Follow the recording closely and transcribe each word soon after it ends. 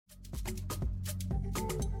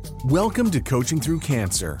Welcome to Coaching Through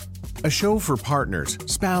Cancer, a show for partners,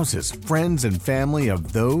 spouses, friends, and family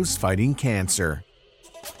of those fighting cancer.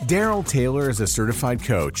 Daryl Taylor is a certified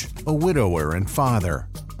coach, a widower, and father.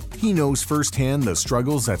 He knows firsthand the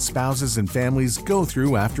struggles that spouses and families go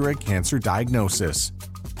through after a cancer diagnosis.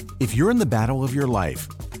 If you're in the battle of your life,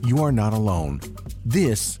 you are not alone.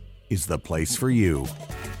 This is the place for you.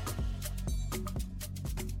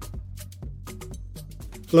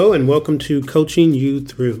 Hello and welcome to Coaching You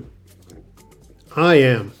Through. I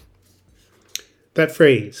am. That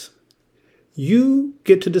phrase. You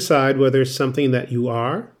get to decide whether it's something that you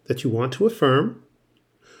are, that you want to affirm,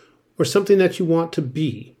 or something that you want to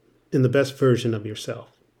be in the best version of yourself.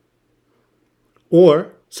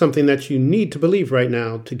 Or something that you need to believe right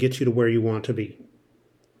now to get you to where you want to be.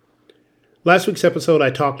 Last week's episode, I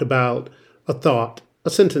talked about a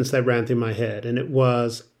sentence that ran through my head, and it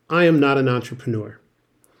was, I am not an entrepreneur.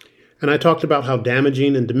 And I talked about how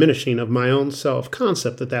damaging and diminishing of my own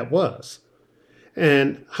self-concept that was.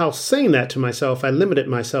 And how saying that to myself, I limited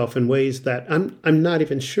myself in ways that I'm not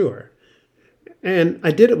even sure. And I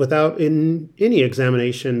did it without any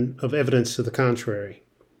examination of evidence to the contrary.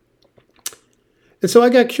 And so I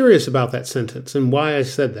got curious about that sentence and why I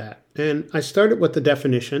said that. And I started with the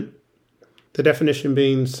definition. The definition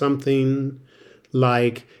being something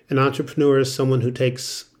like an entrepreneur is someone who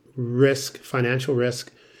takes risk, financial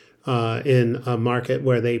risk, in a market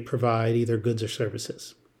where they provide either goods or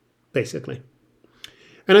services, basically.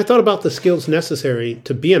 And I thought about the skills necessary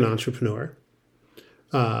to be an entrepreneur,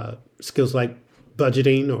 skills like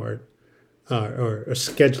budgeting or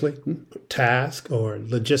scheduling, task or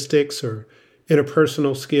logistics or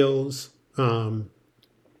interpersonal skills, some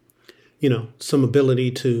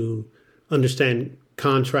ability to understand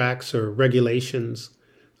contracts or regulations,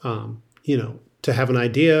 to have an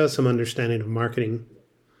idea, some understanding of marketing.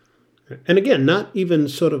 And again, not even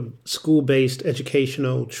sort of school-based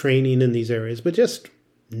educational training in these areas, but just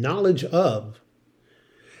knowledge of.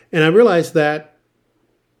 And I realized that,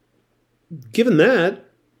 given that,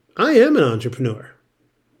 I am an entrepreneur.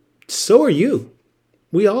 So are you.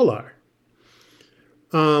 We all are.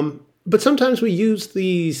 But sometimes we use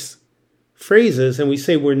these phrases and we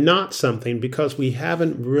say we're not something because we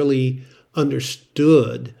haven't really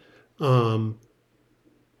understood,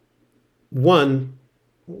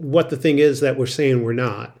 what the thing is that we're saying we're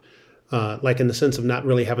not, like in the sense of not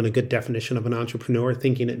really having a good definition of an entrepreneur,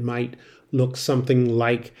 thinking it might look something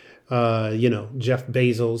like, Jeff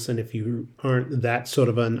Bezos. And if you aren't that sort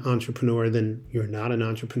of an entrepreneur, then you're not an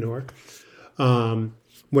entrepreneur.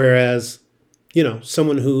 Whereas,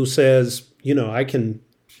 someone who says, I can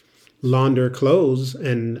launder clothes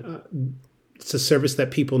and it's a service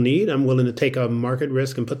that people need. I'm willing to take a market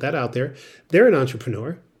risk and put that out there. They're an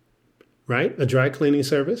entrepreneur. Right? A dry cleaning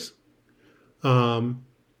service. And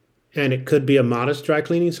it could be a modest dry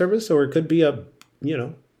cleaning service, or it could be a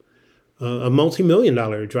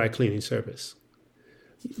multi-million-dollar dry cleaning service.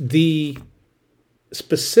 The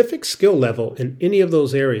specific skill level in any of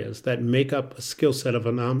those areas that make up a skill set of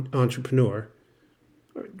an entrepreneur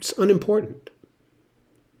is unimportant.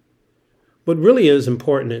 What really is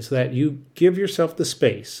important is that you give yourself the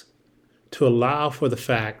space to allow for the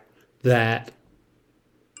fact that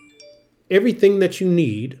everything that you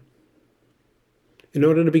need in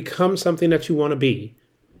order to become something that you want to be,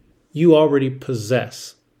 you already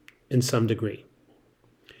possess in some degree.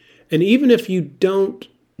 And even if you don't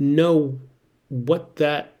know what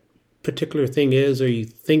that particular thing is, or you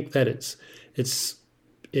think that it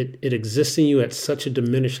exists in you at such a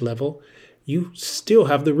diminished level, you still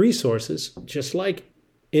have the resources, just like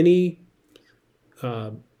any,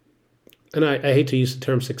 and I hate to use the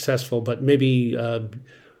term successful, but maybe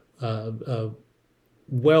a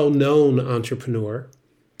well-known entrepreneur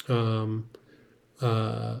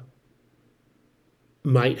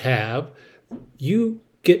might have. You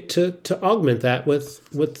get to augment that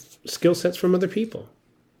with skill sets from other people,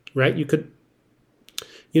 right? You could,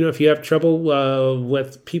 if you have trouble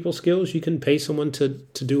with people skills, you can pay someone to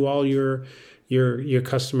do all your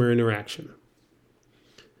customer interaction.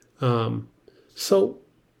 So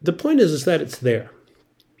the point is that it's there.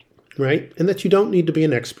 Right? And that you don't need to be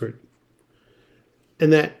an expert.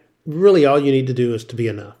 And that really all you need to do is to be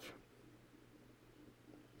enough.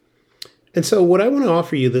 And so what I want to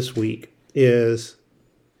offer you this week is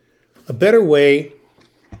a better way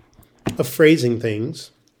of phrasing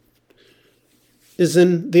things is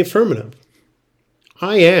in the affirmative.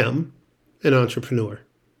 I am an entrepreneur.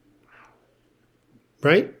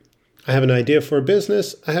 Right? I have an idea for a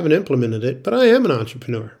business. I haven't implemented it, but I am an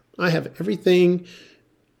entrepreneur. I have everything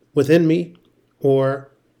within me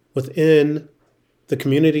or within the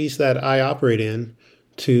communities that I operate in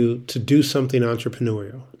to do something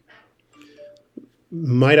entrepreneurial.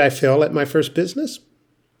 Might I fail at my first business,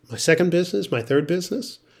 my second business, my third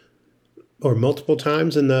business, or multiple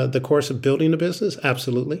times in the course of building a business?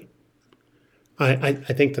 Absolutely. I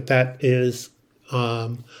think that is,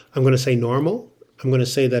 I'm going to say normal. I'm going to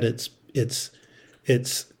say that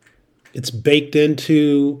it's baked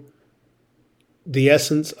into the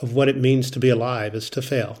essence of what it means to be alive, is to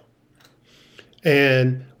fail.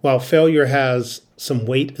 And while failure has some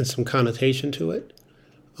weight and some connotation to it,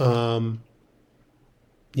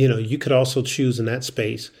 you could also choose in that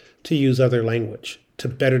space to use other language to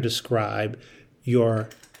better describe your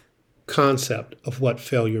concept of what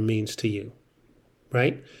failure means to you,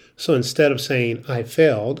 right? So instead of saying, I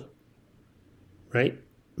failed, right,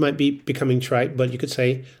 might be becoming trite, but you could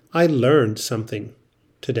say, I learned something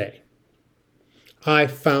today. I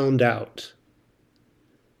found out,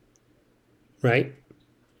 right?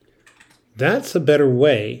 That's a better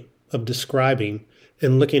way of describing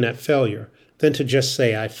and looking at failure than to just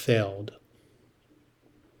say I failed.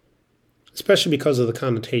 Especially because of the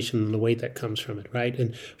connotation and the weight that comes from it, right?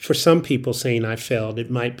 And for some people, saying I failed, it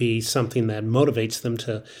might be something that motivates them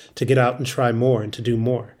to get out and try more and to do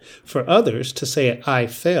more. For others, to say I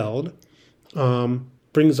failed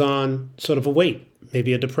brings on sort of a weight,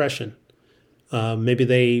 maybe a depression. Maybe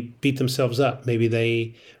they beat themselves up. Maybe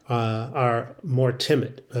they are more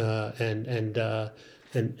timid and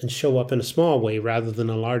show up in a small way rather than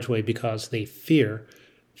a large way because they fear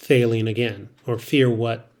failing again, or fear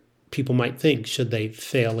what people might think should they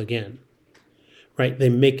fail again, right? They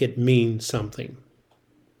make it mean something.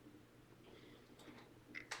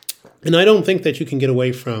 And I don't think that you can get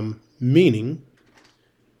away from meaning,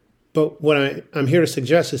 but what I'm here to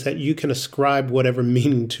suggest is that you can ascribe whatever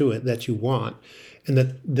meaning to it that you want,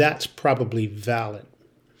 and that's probably valid.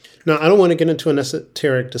 Now, I don't want to get into an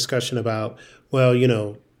esoteric discussion about, well,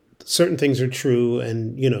 certain things are true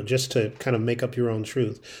and, just to kind of make up your own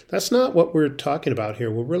truth. That's not what we're talking about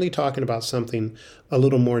here. We're really talking about something a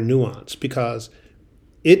little more nuanced, because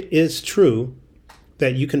it is true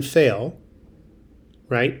that you can fail,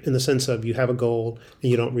 right? In the sense of you have a goal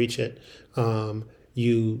and you don't reach it.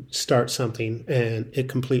 You start something and it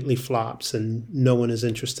completely flops and no one is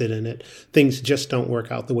interested in it. Things just don't work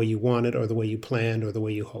out the way you wanted or the way you planned or the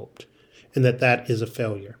way you hoped. And that is a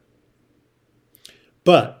failure.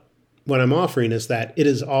 But what I'm offering is that it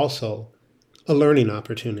is also a learning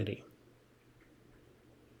opportunity,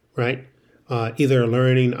 right? Either a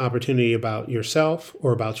learning opportunity about yourself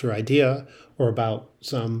or about your idea or about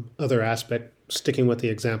some other aspect, sticking with the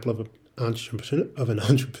example of an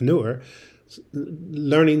entrepreneur,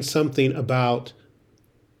 learning something about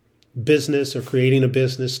business or creating a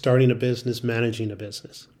business, starting a business, managing a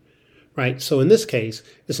business, right? So in this case,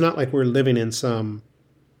 it's not like we're living in some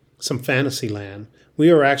fantasy land. We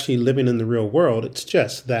are actually living in the real world. It's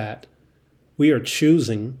just that we are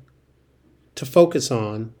choosing to focus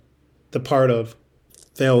on the part of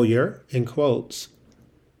failure, in quotes,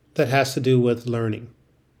 that has to do with learning,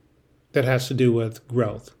 that has to do with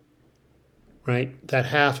growth, right? That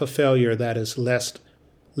half of failure that is less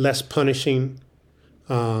punishing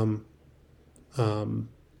and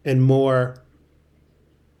more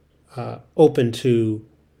open to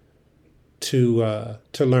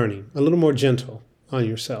learning, a little more gentle on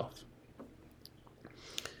yourself.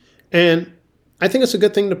 And I think it's a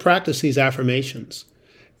good thing to practice these affirmations.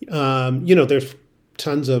 There's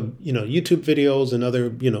tons of, YouTube videos and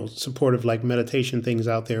other, supportive like meditation things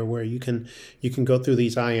out there where you can go through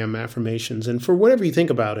these I am affirmations. And for whatever you think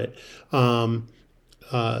about it,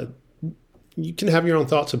 you can have your own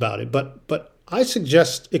thoughts about it. But I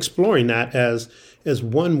suggest exploring that as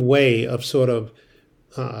one way of sort of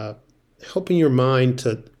helping your mind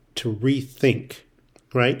to rethink,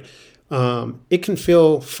 right? It can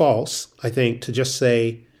feel false, I think, to just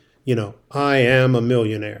say, I am a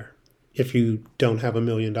millionaire if you don't have $1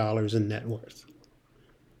 million in net worth,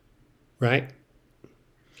 right?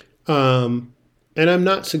 And I'm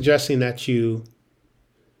not suggesting that you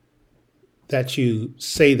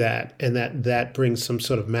say that and that brings some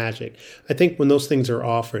sort of magic. I think when those things are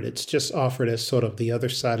offered, it's just offered as sort of the other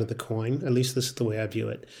side of the coin. At least this is the way I view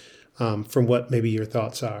it, from what maybe your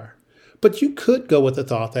thoughts are. But you could go with a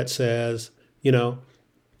thought that says,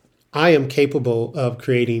 I am capable of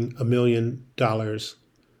creating $1 million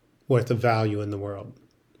worth of value in the world.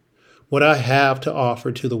 What I have to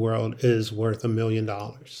offer to the world is worth $1 million.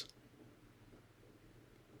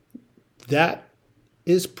 That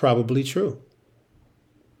is probably true,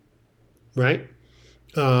 right?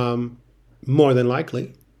 More than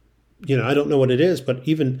likely. I don't know what it is, but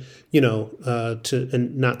even,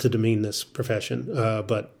 and not to demean this profession,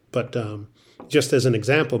 but But just as an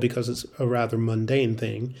example, because it's a rather mundane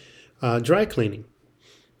thing, dry cleaning.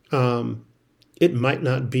 It might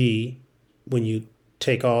not be, when you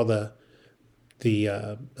take all the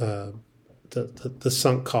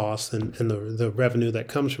sunk costs and the revenue that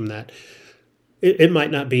comes from that, it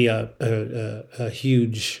might not be a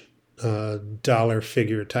huge dollar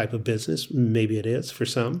figure type of business. Maybe it is for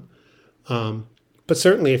some. But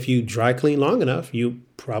certainly if you dry clean long enough, you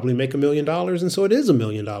probably make $1 million. And so it is $1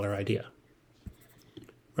 million idea,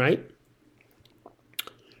 right?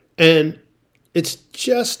 And it's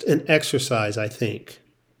just an exercise, I think,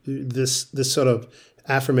 this sort of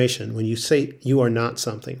affirmation, when you say you are not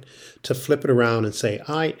something, to flip it around and say,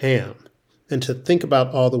 I am, and to think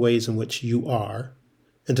about all the ways in which you are,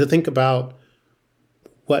 and to think about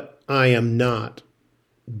what I am not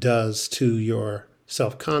does to your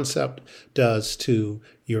self-concept, does to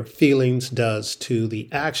your feelings, does to the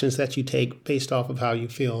actions that you take based off of how you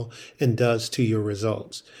feel, and does to your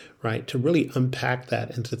results, right? To really unpack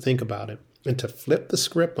that and to think about it and to flip the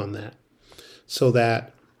script on that so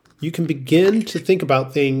that you can begin to think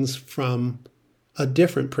about things from a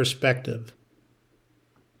different perspective.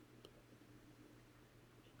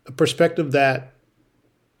 A perspective that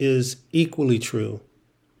is equally true,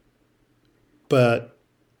 but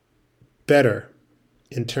better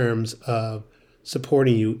in terms of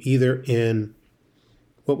supporting you either in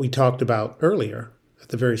what we talked about earlier at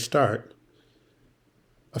the very start,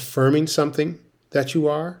 affirming something that you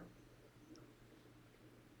are,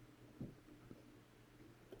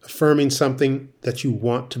 affirming something that you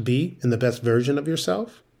want to be in the best version of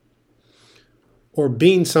yourself, or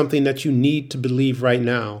being something that you need to believe right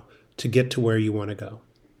now to get to where you want to go.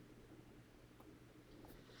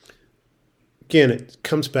 Again, it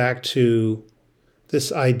comes back to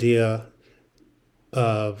this idea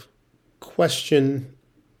of question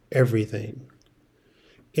everything.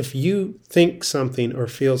 If you think something or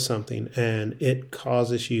feel something and it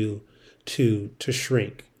causes you to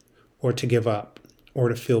shrink or to give up or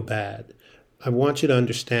to feel bad, I want you to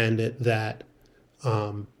understand it that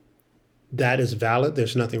that is valid.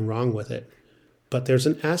 There's nothing wrong with it. But there's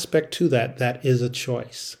an aspect to that that is a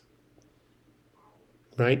choice,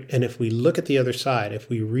 right? And if we look at the other side, if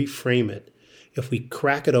we reframe it, if we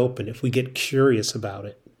crack it open, if we get curious about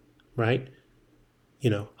it, right?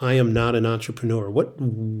 I am not an entrepreneur.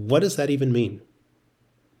 What does that even mean?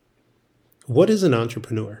 What is an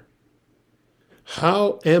entrepreneur?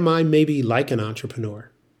 How am I maybe like an entrepreneur?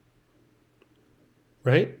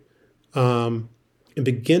 Right? And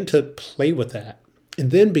begin to play with that.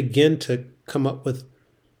 And then begin to come up with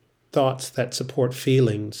thoughts that support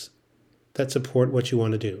feelings, that support what you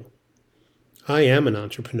want to do. I am an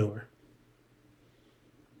entrepreneur.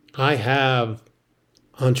 I have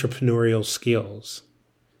entrepreneurial skills.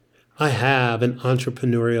 I have an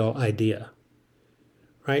entrepreneurial idea,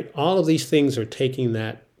 right? All of these things are taking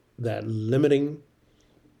that limiting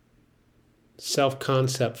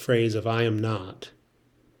self-concept phrase of I am not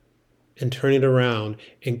and turning it around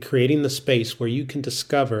and creating the space where you can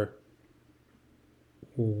discover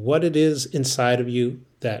what it is inside of you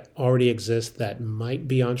that already exists that might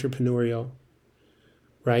be entrepreneurial,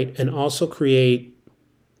 right? And also create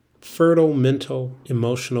fertile mental,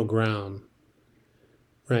 emotional ground,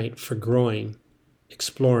 right, for growing,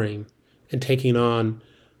 exploring, and taking on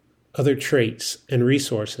other traits and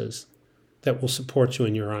resources that will support you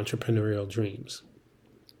in your entrepreneurial dreams.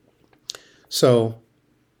 So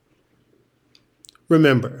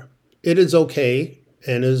remember, it is okay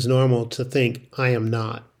and it is normal to think I am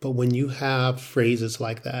not. But when you have phrases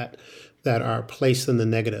like that are placed in the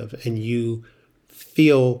negative and you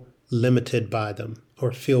feel limited by them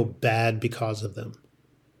or feel bad because of them,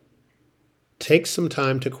 take some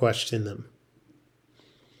time to question them.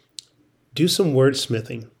 Do some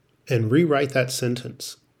wordsmithing and rewrite that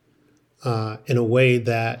sentence in a way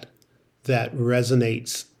that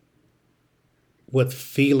resonates with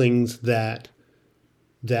feelings that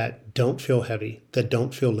don't feel heavy, that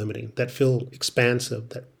don't feel limiting, that feel expansive,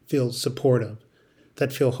 that feel supportive,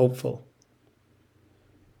 that feel hopeful.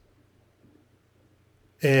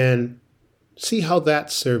 And see how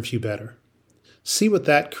that serves you better. See what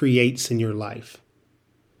that creates in your life,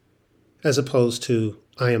 as opposed to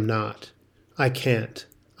I am not, I can't,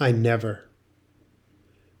 I never.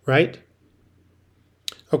 Right?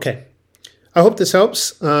 Okay. I hope this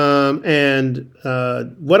helps. And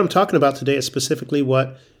what I'm talking about today is specifically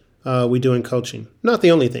what we do in coaching. Not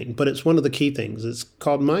the only thing, but it's one of the key things. It's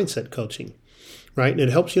called mindset coaching, right? And it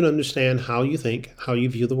helps you to understand how you think, how you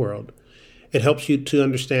view the world. It helps you to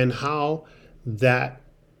understand how that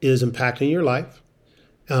is impacting your life.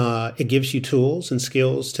 It gives you tools and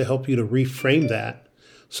skills to help you to reframe that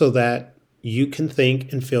so that you can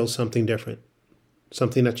think and feel something different,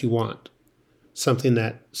 something that you want, something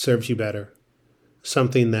that serves you better,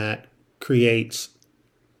 something that creates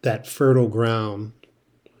that fertile ground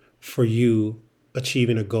for you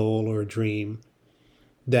achieving a goal or a dream,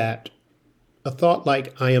 that a thought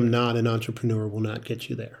like, I am not an entrepreneur, will not get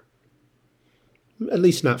you there. At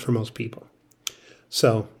least not for most people.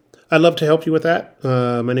 So I'd love to help you with that.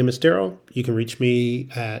 My name is Daryl. You can reach me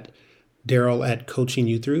at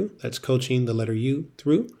Daryl@coachingyouthrough. That's coaching, the letter U,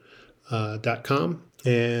 through, .com.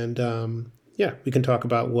 And we can talk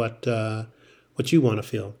about what you want to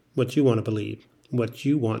feel, what you want to believe, what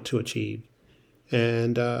you want to achieve,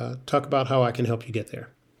 and talk about how I can help you get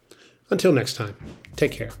there. Until next time,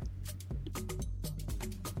 take care.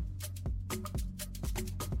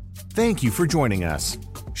 Thank you for joining us.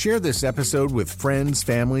 Share this episode with friends,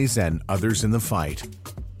 families, and others in the fight.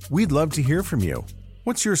 We'd love to hear from you.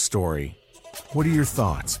 What's your story? What are your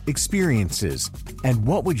thoughts, experiences, and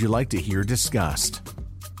what would you like to hear discussed?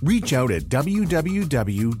 Reach out at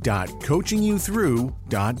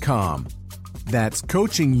www.coachingyouthrough.com. That's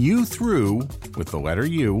coachingyouthrough with the letter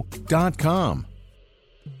U.com.